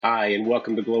Hi, and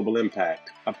welcome to Global Impact,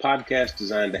 a podcast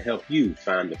designed to help you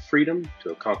find the freedom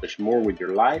to accomplish more with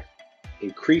your life,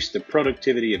 increase the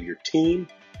productivity of your team,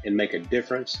 and make a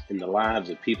difference in the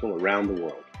lives of people around the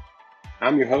world.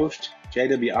 I'm your host,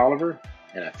 J.W. Oliver,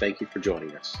 and I thank you for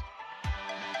joining us.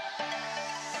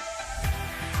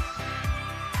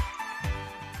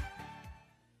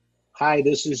 Hi,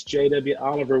 this is J.W.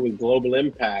 Oliver with Global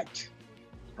Impact.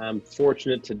 I'm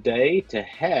fortunate today to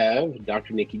have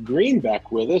Dr. Nikki Green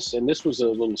back with us, and this was a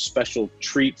little special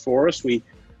treat for us. We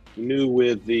knew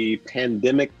with the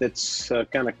pandemic that's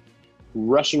kind of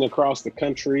rushing across the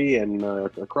country and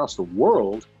across the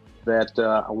world that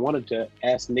I wanted to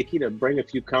ask Nikki to bring a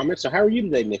few comments. So how are you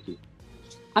today, Nikki?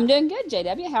 I'm doing good,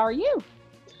 JW. How are you?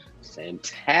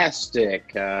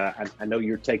 Fantastic. I know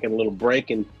you're taking a little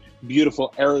break in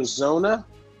beautiful Arizona,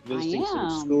 visiting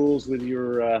some schools with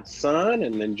your son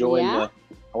and enjoying I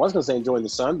was going to say enjoying the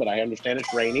sun, but I understand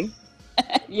it's raining.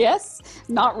 Yes,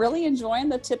 not really enjoying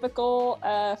the typical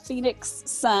Phoenix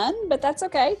sun, but that's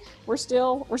okay. We're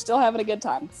still having a good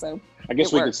time. So I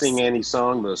guess we could sing Annie's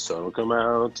song, "The Sun Will Come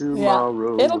Out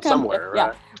Tomorrow." It'll come somewhere,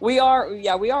 right? We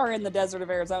are in the desert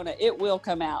of Arizona. It will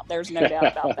come out. There's no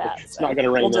doubt about that. It's not going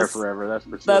to rain there forever. That's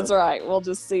for sure. That's right. We'll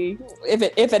just see if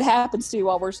it happens to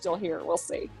while we're still here. We'll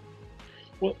see.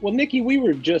 Well, Nikki, we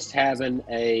were just having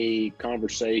a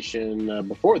conversation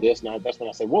before this. Now, that's when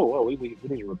I said, whoa, we need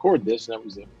to record this. And that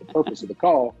was the purpose of the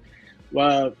call.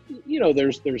 Well,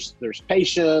 there's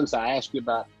patients. I asked you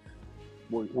about,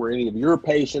 were any of your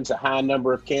patients a high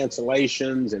number of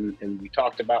cancellations? And we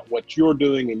talked about what you're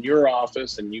doing in your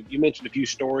office. And you mentioned a few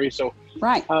stories. So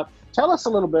right. Tell us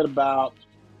a little bit about,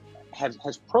 has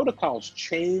protocols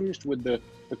changed with the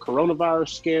coronavirus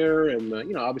scare, and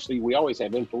obviously we always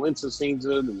have influenza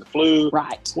season and the flu.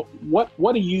 Right. How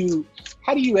do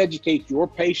you educate your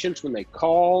patients when they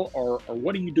call, or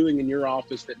what are you doing in your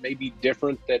office that may be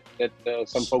different that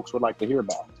some folks would like to hear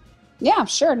about? Yeah,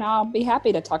 sure. Now I'll be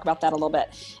happy to talk about that a little bit.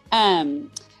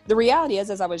 The reality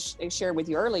is, as I was sharing with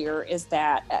you earlier, is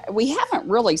that we haven't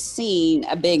really seen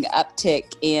a big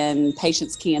uptick in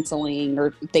patients canceling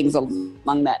or things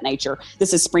along that nature.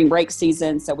 This is spring break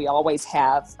season, so we always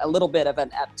have a little bit of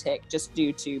an uptick just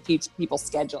due to people's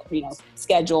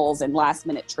schedules and last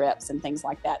minute trips and things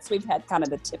like that. So we've had kind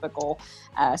of the typical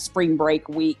spring break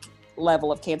week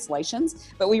level of cancellations,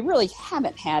 but we really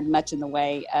haven't had much in the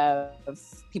way of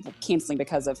people canceling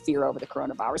because of fear over the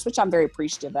coronavirus, which I'm very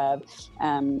appreciative of.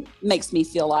 Makes me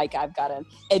feel like I've got an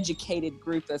educated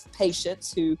group of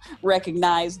patients who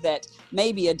recognize that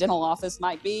maybe a dental office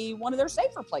might be one of their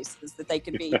safer places that they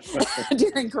could be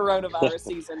during coronavirus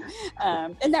season.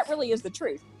 And that really is the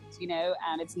truth.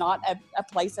 It's not a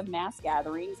place of mass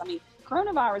gatherings. I mean,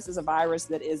 coronavirus is a virus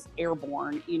that is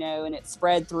airborne, and it's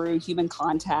spread through human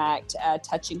contact,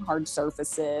 touching hard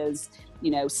surfaces,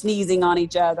 sneezing on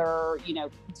each other,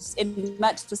 just in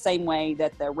much the same way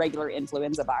that the regular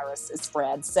influenza virus is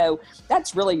spread. So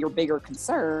that's really your bigger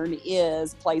concern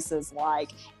is places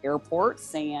like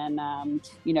airports and,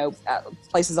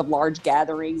 places of large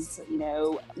gatherings,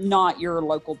 not your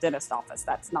local dentist office.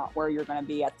 That's not where you're going to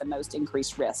be at the most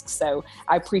increased risk. So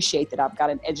I appreciate that I've got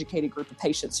an educated group of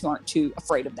patients who aren't too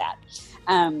afraid of that.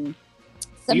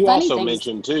 You also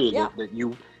mentioned too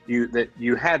that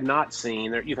you had not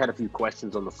seen, or you've had a few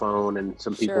questions on the phone and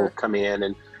some people come in,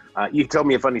 and you told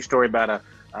me a funny story about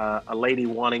a lady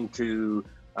wanting to,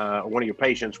 one of your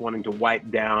patients wanting to wipe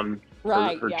down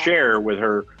her chair with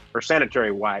her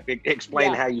sanitary wipe.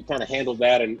 Explain how you kind of handled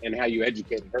that and how you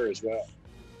educated her as well.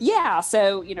 Yeah.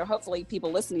 So, hopefully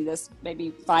people listening to this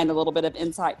maybe find a little bit of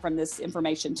insight from this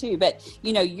information too. But,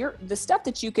 the stuff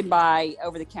that you can buy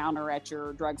over the counter at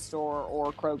your drugstore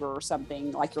or Kroger or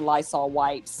something, like your Lysol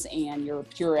wipes and your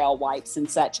Purell wipes and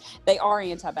such, they are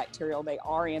antibacterial, they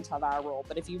are antiviral.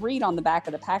 But if you read on the back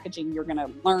of the packaging, you're going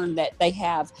to learn that they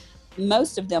have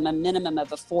most of them a minimum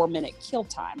of a 4-minute kill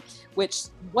time, which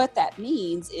what that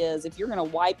means is if you're going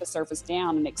to wipe a surface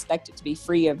down and expect it to be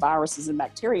free of viruses and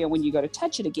bacteria when you go to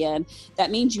touch it again,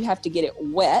 that means you have to get it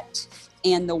wet,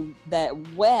 and the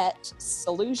wet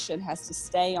solution has to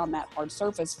stay on that hard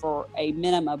surface for a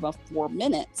minimum of 4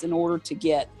 minutes in order to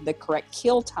get the correct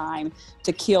kill time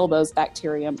to kill those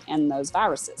bacteria and those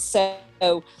viruses. So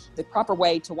the proper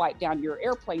way to wipe down your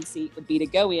airplane seat would be to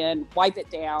go in, wipe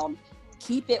it down,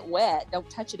 keep it wet, don't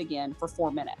touch it again for 4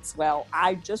 minutes. Well,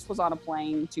 I just was on a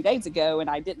plane 2 days ago and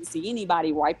I didn't see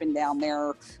anybody wiping down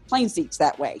their plane seats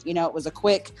that way. It was a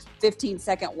quick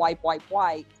 15-second wipe,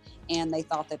 and they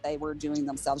thought that they were doing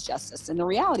themselves justice. And the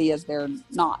reality is they're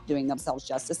not doing themselves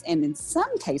justice. And in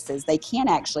some cases, they can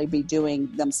actually be doing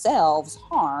themselves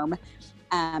harm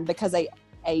because they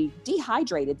a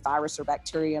dehydrated virus or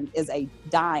bacterium is a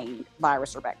dying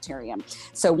virus or bacterium.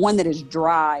 So one that is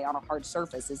dry on a hard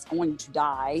surface is going to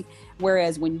die.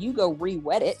 Whereas when you go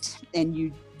re-wet it and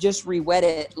you just re-wet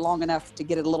it long enough to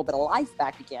get it a little bit of life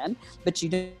back again, but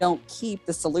you don't keep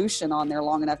the solution on there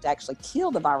long enough to actually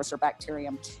kill the virus or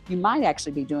bacterium, you might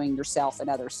actually be doing yourself and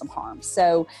others some harm.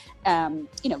 So,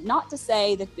 not to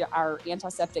say that our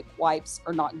antiseptic wipes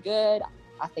are not good.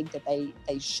 I think that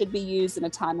they should be used in a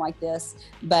time like this,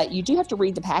 but you do have to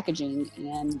read the packaging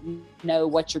and know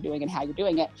what you're doing and how you're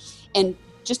doing it. And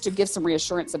just to give some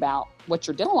reassurance about what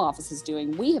your dental office is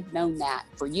doing, we have known that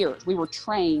for years. We were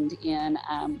trained in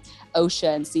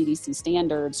OSHA and CDC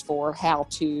standards for how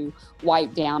to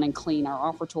wipe down and clean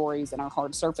our operatories and our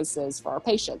hard surfaces for our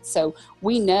patients. So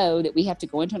we know that we have to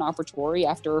go into an operatory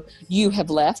after you have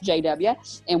left,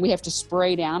 JW, and we have to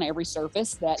spray down every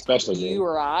surface that especially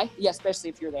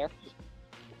if you're there,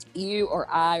 you or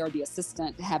I or the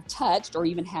assistant have touched or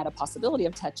even had a possibility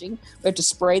of touching. We have to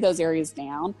spray those areas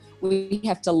down. We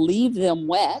have to leave them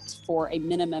wet for a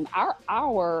minimum.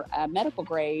 Our medical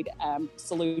grade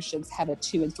solutions have a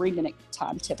 2 and 3 minute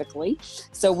time typically.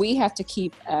 So we have to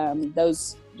keep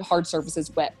those hard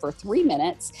surfaces wet for 3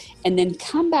 minutes and then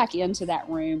come back into that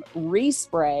room,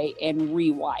 respray and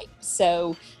re-wipe.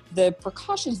 So the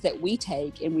precautions that we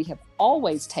take, and we have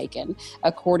always taken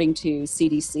according to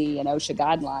CDC and OSHA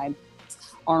guidelines,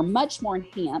 are much more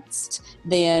enhanced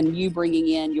than you bringing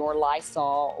in your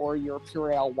Lysol or your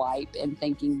Purell wipe and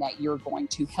thinking that you're going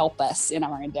to help us in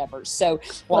our endeavors. So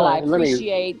while I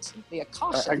appreciate the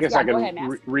caution, I guess I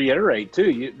can reiterate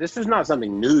too, this is not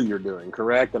something new you're doing,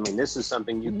 correct? I mean, this is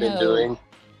something you've been doing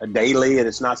daily, and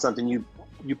it's not something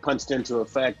you punched into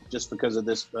effect just because of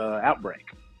this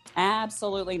outbreak.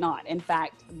 Absolutely not. In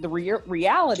fact, the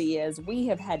reality is we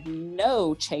have had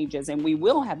no changes, and we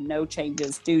will have no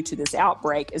changes due to this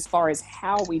outbreak as far as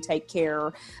how we take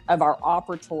care of our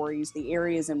operatories, the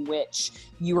areas in which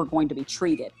you are going to be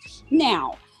treated.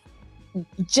 Now,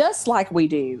 just like we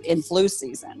do in flu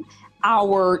season,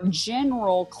 our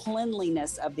general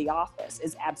cleanliness of the office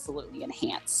is absolutely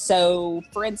enhanced. So,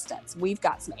 for instance, we've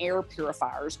got some air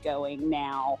purifiers going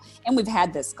now, and we've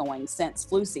had this going since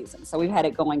flu season. So we've had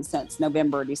it going since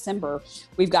November, December.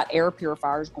 We've got air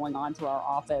purifiers going on through our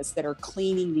office that are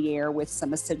cleaning the air with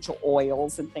some essential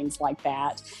oils and things like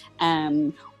that.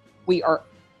 We are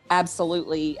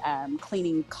absolutely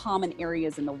cleaning common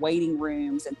areas in the waiting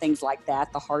rooms and things like that,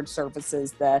 the hard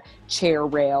surfaces, the chair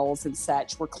rails and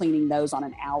such. We're cleaning those on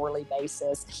an hourly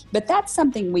basis. But that's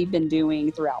something we've been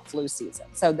doing throughout flu season.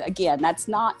 So again, that's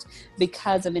not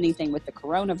because of anything with the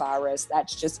coronavirus.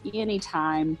 That's just any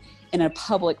time in a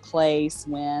public place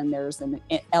when there's an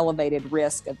elevated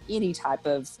risk of any type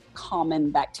of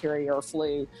common bacteria or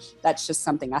flu. That's just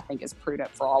something I think is prudent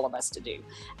for all of us to do.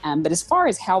 But as far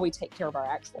as how we take care of our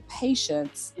actual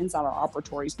patients inside our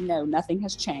operatories, no, nothing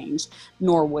has changed,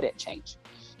 nor would it change.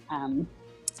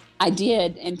 I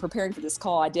did, in preparing for this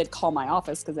call, I did call my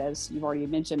office because, as you've already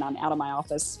mentioned, I'm out of my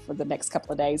office for the next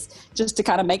couple of days just to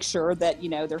kind of make sure that,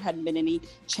 there hadn't been any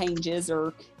changes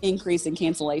or increase in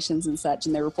cancellations and such.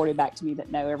 And they reported back to me that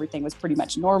no, everything was pretty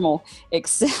much normal,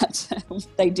 except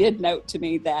they did note to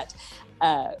me that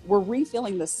we're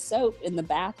refilling the soap in the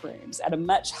bathrooms at a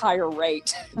much higher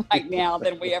rate right now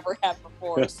than we ever have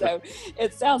before. So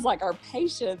it sounds like our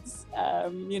patients,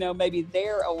 maybe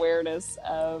their awareness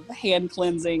of hand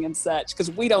cleansing and such,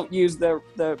 because we don't use the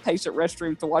patient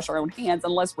restrooms to wash our own hands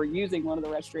unless we're using one of the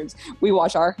restrooms. We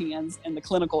wash our hands in the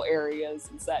clinical areas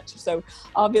and such. So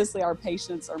obviously our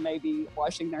patients are maybe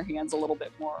washing their hands a little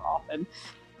bit more often.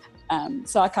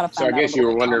 So I kind of found I guess you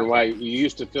were wondering why you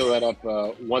used to fill that up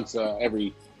once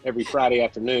every Friday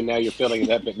afternoon. Now you're filling it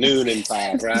up at noon and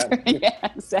 5, right?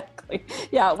 Yeah, exactly.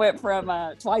 Yeah, it went from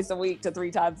twice a week to 3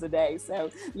 times a day.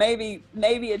 So maybe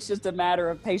it's just a matter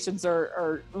of patients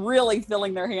are really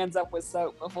filling their hands up with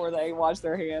soap before they wash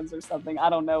their hands or something. I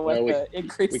don't know what the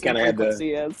increase in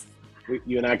frequency is.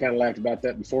 You and I kind of laughed about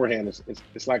that beforehand.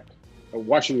 It's like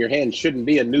washing your hands shouldn't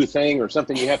be a new thing or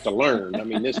something you have to learn. I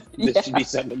mean, this should be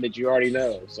something that you already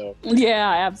know. So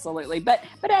yeah, absolutely. But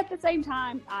at the same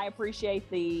time, I appreciate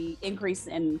the increase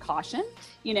in caution.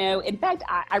 In fact,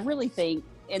 I really think,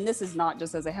 and this is not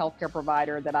just as a healthcare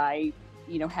provider that I,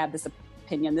 have this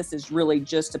opinion. This is really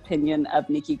just opinion of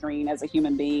Nikki Green as a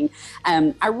human being.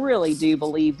 I really do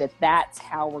believe that that's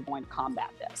how we're going to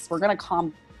combat this. We're going to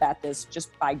combat combat this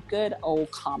just by good old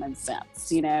common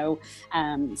sense, you know?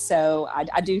 So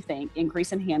I do think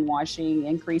increase in hand washing,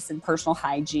 increase in personal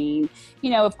hygiene.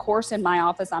 You know, of course, in my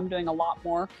office, I'm doing a lot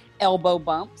more elbow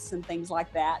bumps and things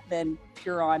like that than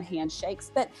pure on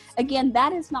handshakes. But again,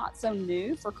 that is not so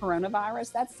new for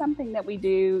coronavirus. That's something that we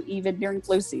do even during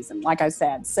flu season, like I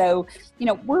said. So, you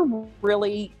know, we're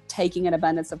really taking an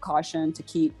abundance of caution to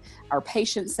keep our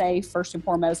patients safe first and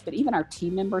foremost, but even our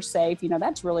team members safe. You know,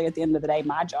 that's really at the end of the day,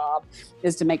 my job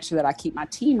is to make sure that I keep my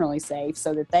team really safe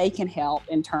so that they can help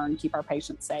in turn keep our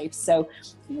patients safe. So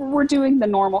we're doing the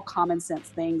normal common sense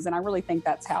things. And I really think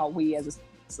that's how we as a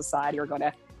society are going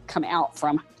to come out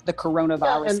from the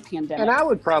coronavirus pandemic. And I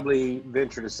would probably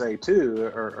venture to say too,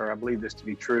 or I believe this to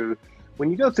be true, when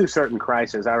you go through certain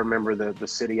crises, I remember the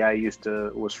city I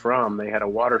was from, they had a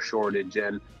water shortage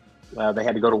and they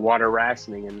had to go to water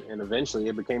rationing, and eventually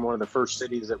it became one of the first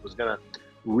cities that was going to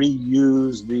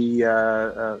reuse the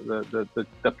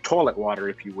toilet water,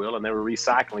 if you will, and they were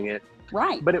recycling it.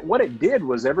 Right. But what it did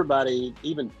was everybody,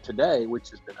 even today, which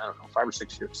has been, I don't know, 5 or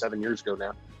 6 years, 7 years ago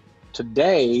now,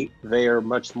 today they are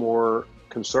much more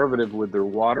conservative with their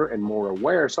water and more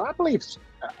aware. So I believe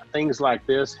things like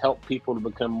this help people to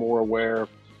become more aware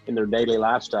in their daily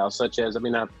lifestyle, such as, I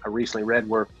mean, I recently read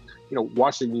where, you know,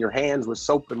 washing your hands with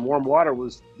soap and warm water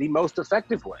was the most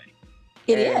effective way.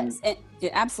 It is.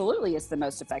 It absolutely is the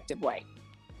most effective way.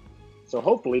 So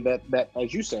hopefully that,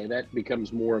 as you say, that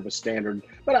becomes more of a standard.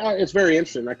 But it's very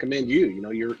interesting. I commend you. You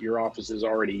know, your office is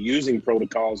already using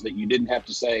protocols that you didn't have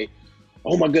to say,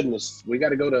 oh my goodness, we got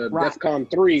to go to DEFCON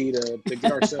 3 to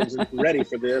get ourselves ready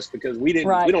for this because we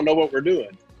don't know what we're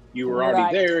doing. You were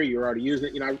already there. You were already using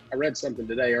it. You know, I read something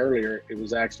today earlier. It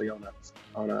was actually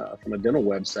from a dental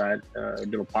website, a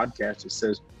dental podcast. It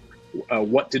says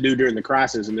what to do during the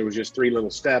crisis, and there was just 3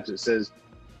 little steps. It says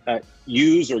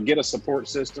use or get a support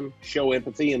system, show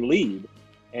empathy, and lead.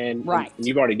 And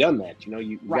you've already done that. You know,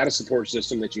 you got a support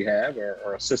system that you have,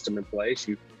 or a system in place.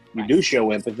 You do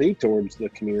show empathy towards the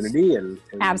community and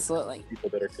absolutely people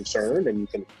that are concerned, and you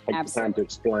can take the time to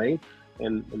explain,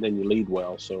 and then you lead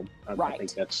well. So I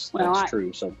think that's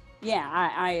true. So yeah,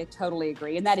 I totally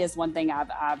agree. And that is one thing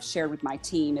I've shared with my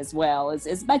team as well, is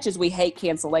as much as we hate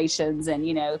cancellations and,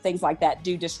 you know, things like that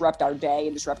do disrupt our day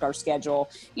and disrupt our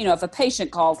schedule. You know, if a patient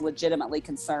calls legitimately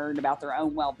concerned about their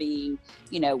own well-being,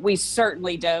 you know, we've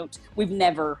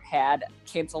never had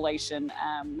cancellation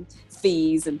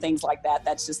fees and things like that.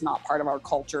 That's just not part of our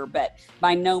culture. But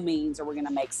by no means are we going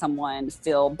to make someone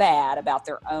feel bad about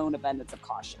their own abundance of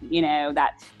caution. You know,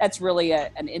 that's really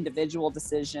an individual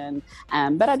decision.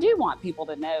 But I do want people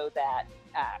to know that,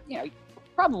 you know,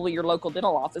 probably your local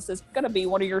dental office is going to be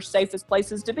one of your safest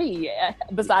places to be,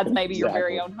 besides maybe your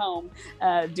very own home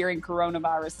during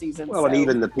coronavirus season. Well, and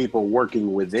even the people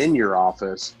working within your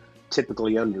office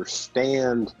typically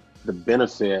understand the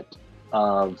benefit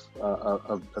of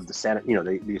the you know,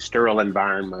 the sterile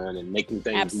environment and making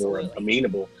things more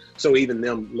amenable. So even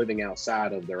them living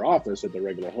outside of their office at their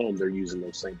regular home, they're using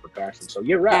those same precautions. So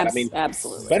you're right. I mean,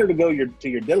 absolutely better to go to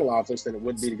your dental office than it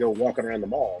would be to go walking around the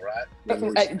mall, right?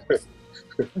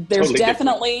 There's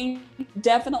definitely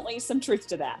some truth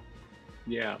to that.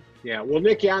 Yeah. Well,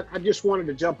 Nikki, I just wanted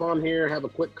to jump on here, have a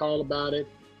quick call about it.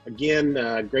 Again,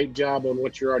 great job on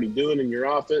what you're already doing in your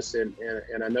office, and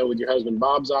I know with your husband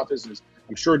Bob's office is,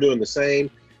 I'm sure, doing the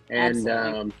same.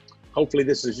 And hopefully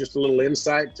this is just a little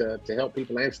insight to help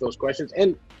people answer those questions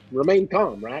and remain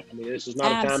calm, right? I mean, this is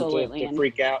not a time to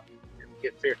freak out and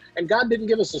get fear. And God didn't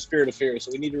give us a spirit of fear,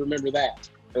 so we need to remember that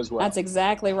as well. That's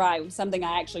exactly right. Something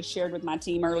I actually shared with my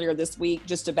team earlier this week,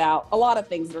 just about a lot of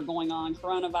things that are going on,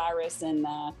 coronavirus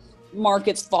and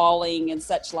markets falling and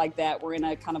such like that. We're in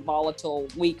a kind of volatile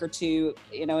week or two,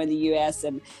 you know, in the U.S.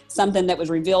 And something that was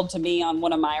revealed to me on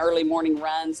one of my early morning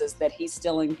runs is that he's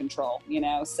still in control, you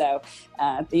know. So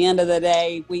at the end of the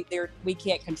day, we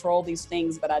can't control these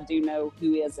things, but I do know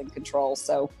who is in control.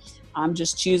 So I'm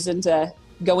just choosing to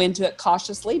go into it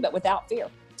cautiously, but without fear.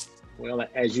 Well,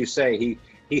 as you say,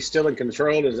 he's still in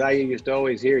control. As I used to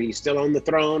always hear, he's still on the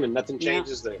throne and nothing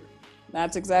changes there.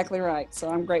 That's exactly right. So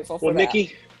I'm grateful for that. Well,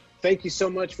 Nikki, thank you so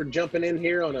much for jumping in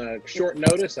here on a short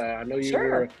notice. I know you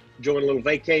were enjoying a little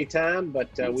vacay time, but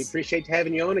we appreciate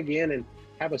having you on again, and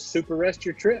have a super rest of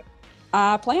your trip.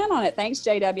 I plan on it. Thanks,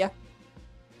 JW.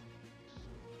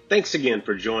 Thanks again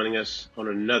for joining us on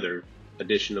another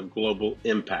edition of Global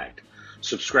Impact.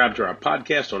 Subscribe to our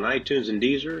podcast on iTunes and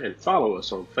Deezer, and follow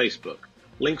us on Facebook.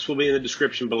 Links will be in the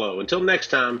description below. Until next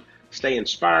time, stay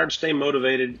inspired, stay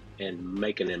motivated, and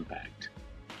make an impact.